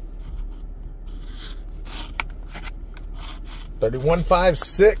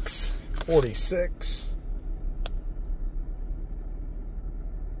 31.56, 46.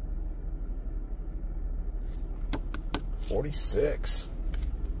 $46.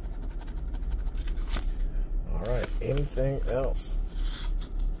 All right, anything else?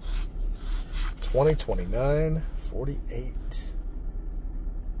 20, 29, 48.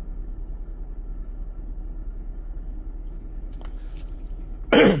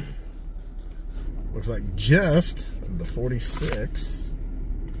 Looks like just the 46.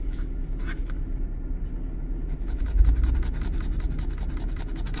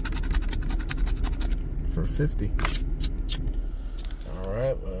 For 50. All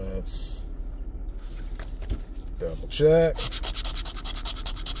right, let's double check.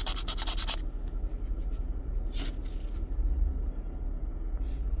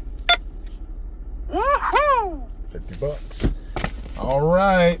 Woohoo! $50. All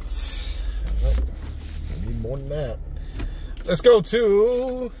right. We need more than that. Let's go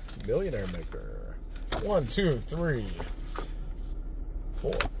to Millionaire Maker. 1, 2, 3,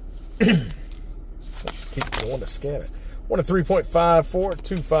 4. Keep going to scan it. 1 of 3.5, 4,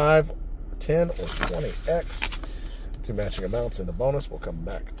 2, 5, 10, or 20x. Two matching amounts in the bonus. We'll come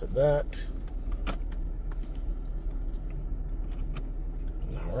back to that.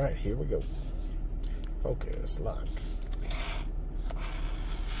 All right, here we go. Focus, lock.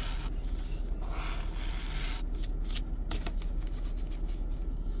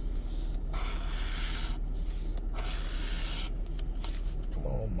 Come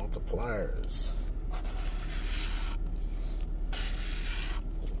on, multipliers.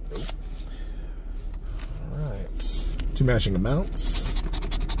 Nope. All right, two matching amounts.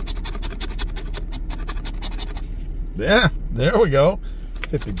 Yeah, there we go.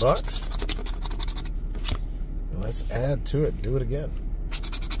 $50. Let's add to it. Do it again.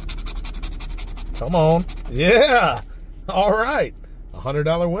 Come on. Yeah. All right.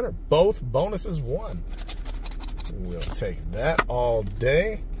 $100 winner. Both bonuses won. We'll take that all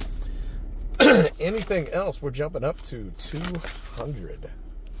day. Anything else? We're jumping up to 200.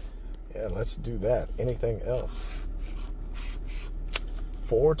 Yeah, let's do that. Anything else?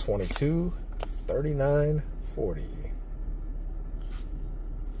 4, 22, 39, 40.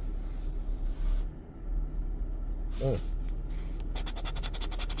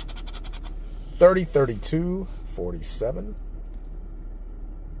 30, 32, 47.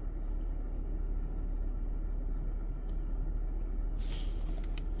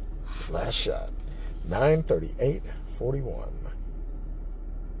 Last shot. 9, 38, 41.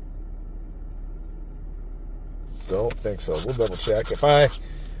 Don't think so. We'll double check. If I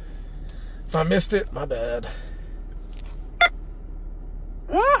missed it, my bad.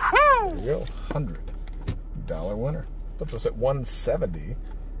 There you go. $100 winner. Puts us at 170.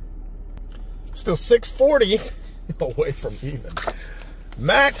 Still 640 away from even.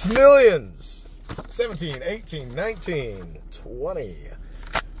 Max Millions. 17, 18, 19, 20.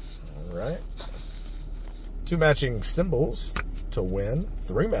 All right. Two matching symbols to win.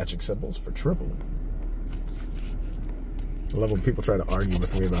 3 matching symbols for triple. I love when people try to argue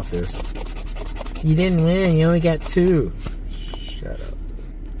with me about this. You didn't win. You only got 2. Shut up.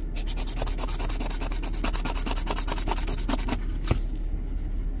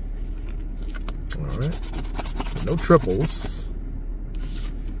 All right. No triples.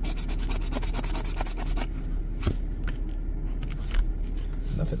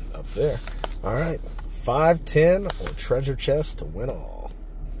 Nothing up there. All right. 5, 10, or treasure chest to win all.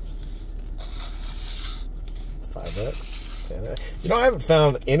 5x, 10x. You know, I haven't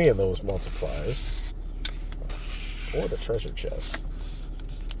found any of those multipliers. Or the treasure chest.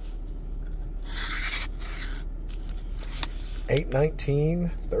 8,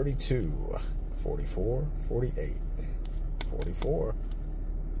 19, 32, 44, 48, 44.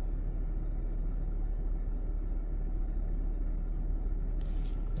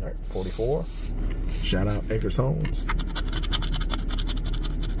 All right, 44. Shout out Acres Homes.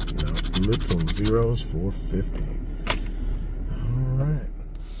 No, little zeros for 50. All right.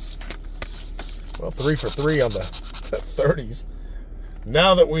 Well, 3 for 3 on the 30s.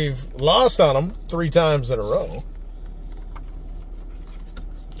 Now that we've lost on them 3 times in a row.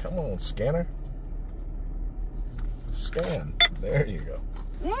 Come on, scanner. Scan. There you go.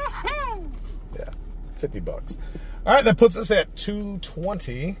 Yeah, 50 bucks. All right, that puts us at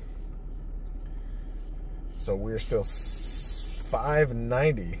 220. So we're still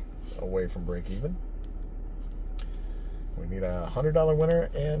 $5.90 away from break even. We need a $100 winner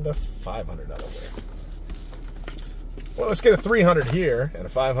and a $500 winner. Well, let's get a 300 here and a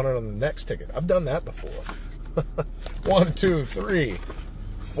 500 on the next ticket. I've done that before. 1, 2, 3,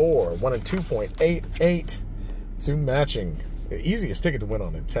 4. 1 and 2.88. 2 matching. The easiest ticket to win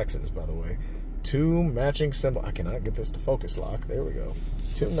on in Texas, by the way. 2 matching symbols. I cannot get this to focus lock. There we go.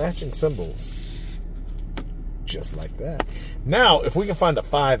 2 matching symbols. Just like that. Now, if we can find a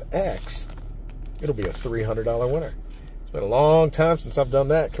 5X, it'll be a $300 winner. It's been a long time since I've done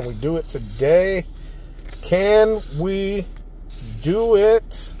that. Can we do it today? Can we do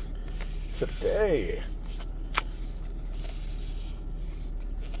it today?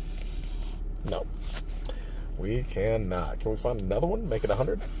 No. We cannot. Can we find another one? Make it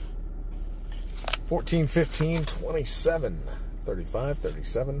 100? 14, 15, 27, 35,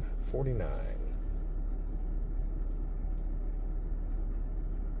 37, 49.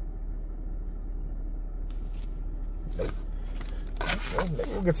 Nope. Well, maybe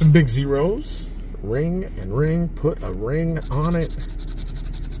we'll get some big zeros. Ring and ring. Put a ring on it.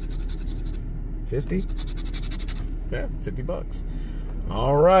 50? Yeah, 50 bucks.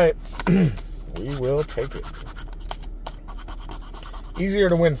 All right. We will take it. Easier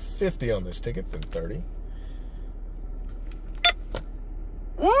to win 50 on this ticket than 30.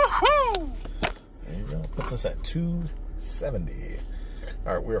 Woohoo! There you go. Puts us at 270.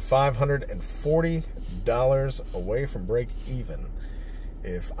 All right, we're $540 away from break even.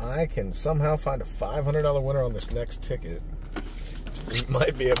 If I can somehow find a $500 winner on this next ticket, we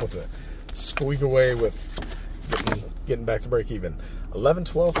might be able to squeak away with getting back to break even. 11,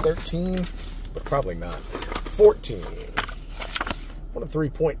 12, 13, but probably not. 14. 1 and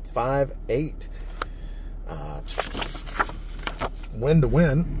 3.58. Win to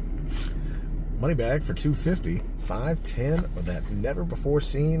win. Money bag for 250. 5, 10, or that never before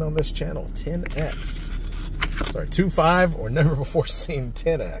seen on this channel. 10X. Sorry, 2, 5, or never before seen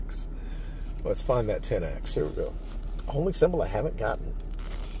 10X. Let's find that 10X. Here we go. Only symbol I haven't gotten.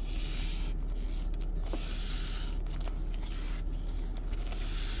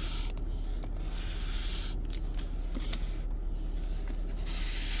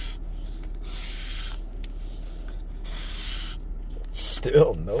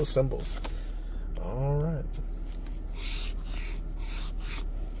 Still no symbols. All right.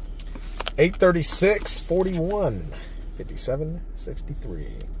 836, 41, 57, 63.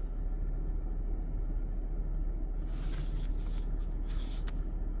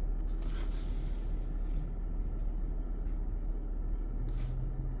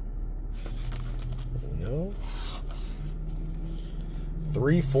 No.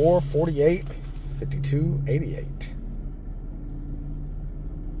 3, 4, 48, 52, 88.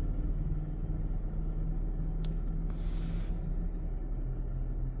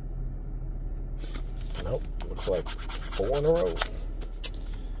 Nope, looks like 4 in a row.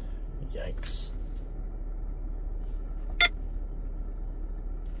 Yikes.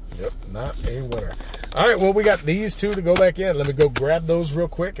 Yep, not a winner. All right, well, we got these 2 to go back in. Let me go grab those real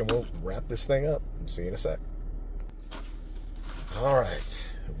quick, and we'll wrap this thing up. See you in a sec. All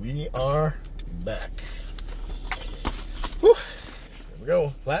right, we are back. Whew. Here we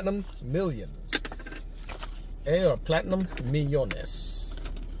go. Platinum Millions. Platinum Millones.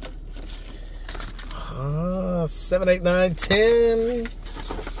 7, 8, 9, 10,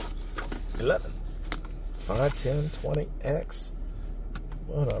 11, 5, 10, 20X.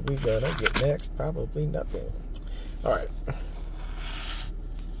 What are we gonna get next? Probably nothing. All right.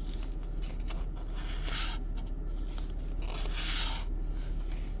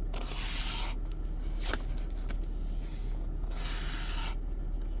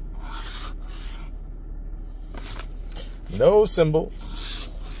 No symbol.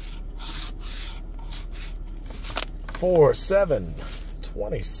 4, 7,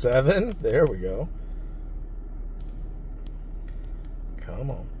 27. There we go.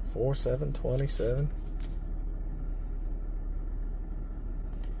 Come on. 4, 7, 27.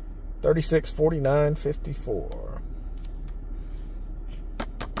 36, 49, 54.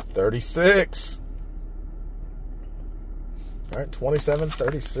 36. All right, 27,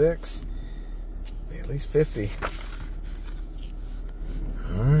 36. At least 50.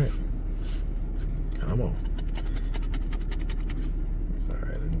 All right. Come on. Sorry,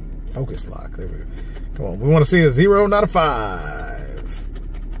 I didn't focus lock. There we go. Come on. We want to see a 0, not a 5.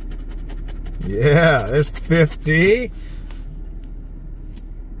 Yeah, there's 50.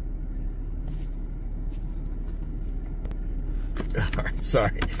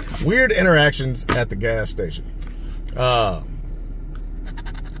 Sorry. Weird interactions at the gas station.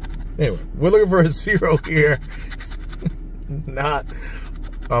 Anyway, we're looking for a 0 here. Not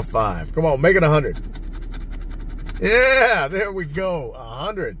a 5. Come on, make it 100. Yeah, there we go.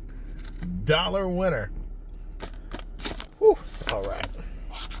 $100 winner. Whew. All right.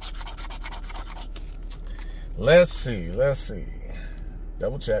 Let's see.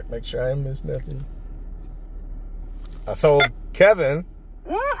 Double check, make sure I missed nothing. I told Kevin,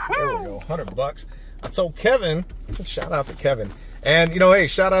 there we go, $100. I told Kevin, shout out to Kevin. And, you know, hey,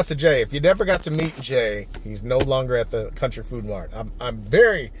 shout out to Jay. If you never got to meet Jay, he's no longer at the Country Food Mart. I'm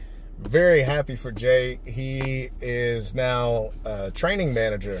very, very happy for Jay. He is now a training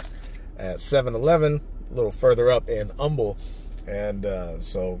manager at 7-Eleven, a little further up in Humble. And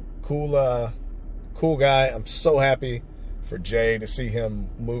so cool guy. I'm so happy for Jay to see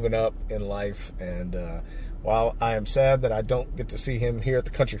him moving up in life. And while I am sad that I don't get to see him here at the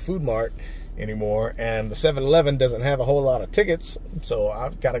Country Food Mart anymore, and the 7-Eleven doesn't have a whole lot of tickets, so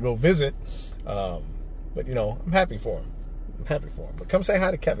I've got to go visit. But, you know, I'm happy for him. But come say hi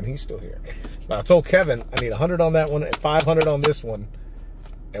to Kevin. He's still here. But I told Kevin I need 100 on that one and 500 on this one,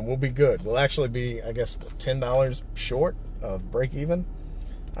 and we'll be good. We'll actually be, I guess, $10 short of break even,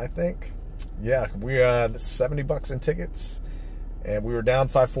 I think. Yeah, we $70 in tickets, and we were down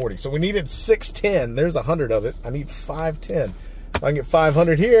 540. So we needed 610. There's 100 of it. I need 510. If I can get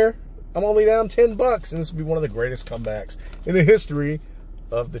 500 here, I'm only down $10, and this will be one of the greatest comebacks in the history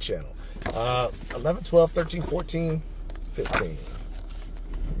of the channel. 11, 12, 13, 14, 15.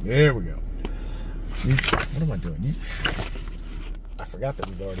 There we go. What am I doing? I forgot that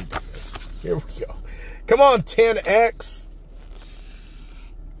we've already done this. Here we go. Come on, 10X.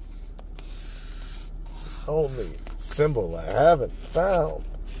 Only symbol I haven't found.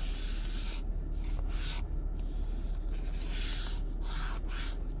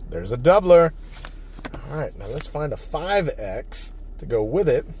 There's a doubler. All right, now let's find a 5X to go with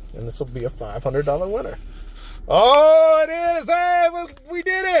it, and this will be a $500 winner. Oh, it is! Hey, we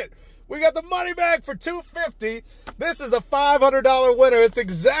did it! We got the money back for $250. This is a $500 winner. It's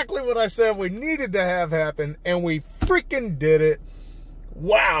exactly what I said we needed to have happen, and we freaking did it.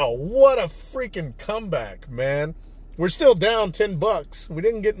 Wow, what a freaking comeback, man. We're still down $10. We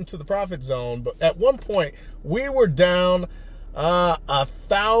didn't get into the profit zone, but at one point, we were down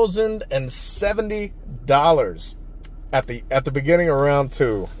 $1,070 at the beginning of round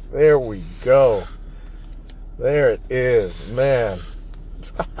 2. There we go. There it is, man.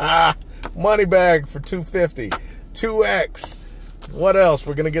 Money bag for $250. 2X. What else?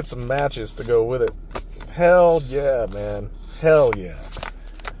 We're gonna get some matches to go with it. Hell yeah, man. Hell yeah.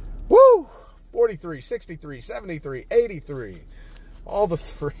 Woo! 43, 63, 73, 83. All the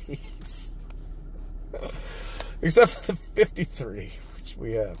threes. Except for the 53, which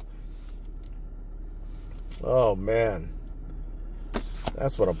we have. Oh, man.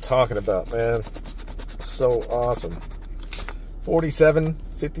 That's what I'm talking about, man. So awesome. 47,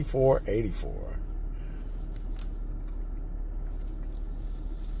 54, 84.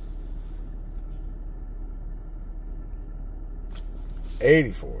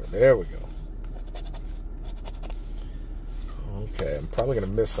 $84. There we go. Okay, I'm probably going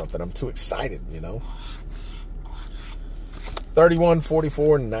to miss something. I'm too excited, you know. 31,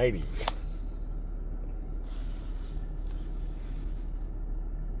 44, 90.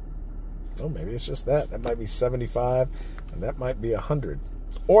 Oh, maybe it's just that. That might be 75, and that might be 100.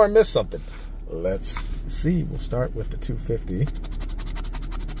 Or I missed something. Let's see. We'll start with the 250.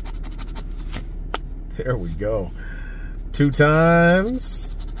 There we go. 2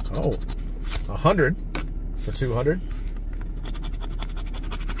 times. Oh, 100 for 200.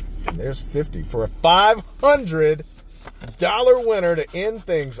 And there's 50 for a $500 winner to end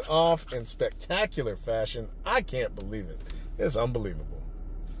things off in spectacular fashion. I can't believe it. It's unbelievable.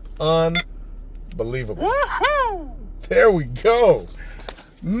 Unbelievable. Woohoo! There we go.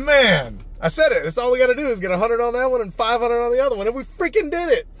 Man, I said it. That's all we got to do is get 100 on that one and 500 on the other one, and we freaking did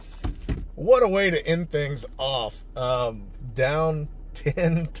it. What a way to end things off. Down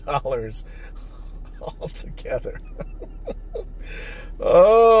 $10 altogether.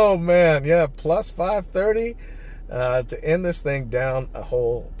 Oh, man. Yeah, plus 530 to end this thing down a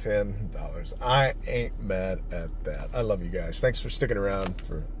whole $10. I ain't mad at that. I love you guys. Thanks for sticking around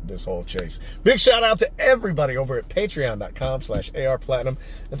for this whole chase. Big shout out to everybody over at patreon.com/ARPlatinum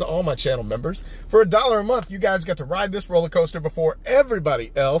and to all my channel members. For $1 a month, you guys get to ride this roller coaster before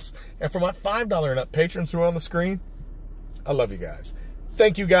everybody else. And for my $5 and up patrons who are on the screen, I love you guys.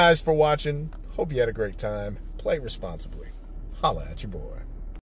 Thank you guys for watching. Hope you had a great time. Play responsibly. Holla at your boy.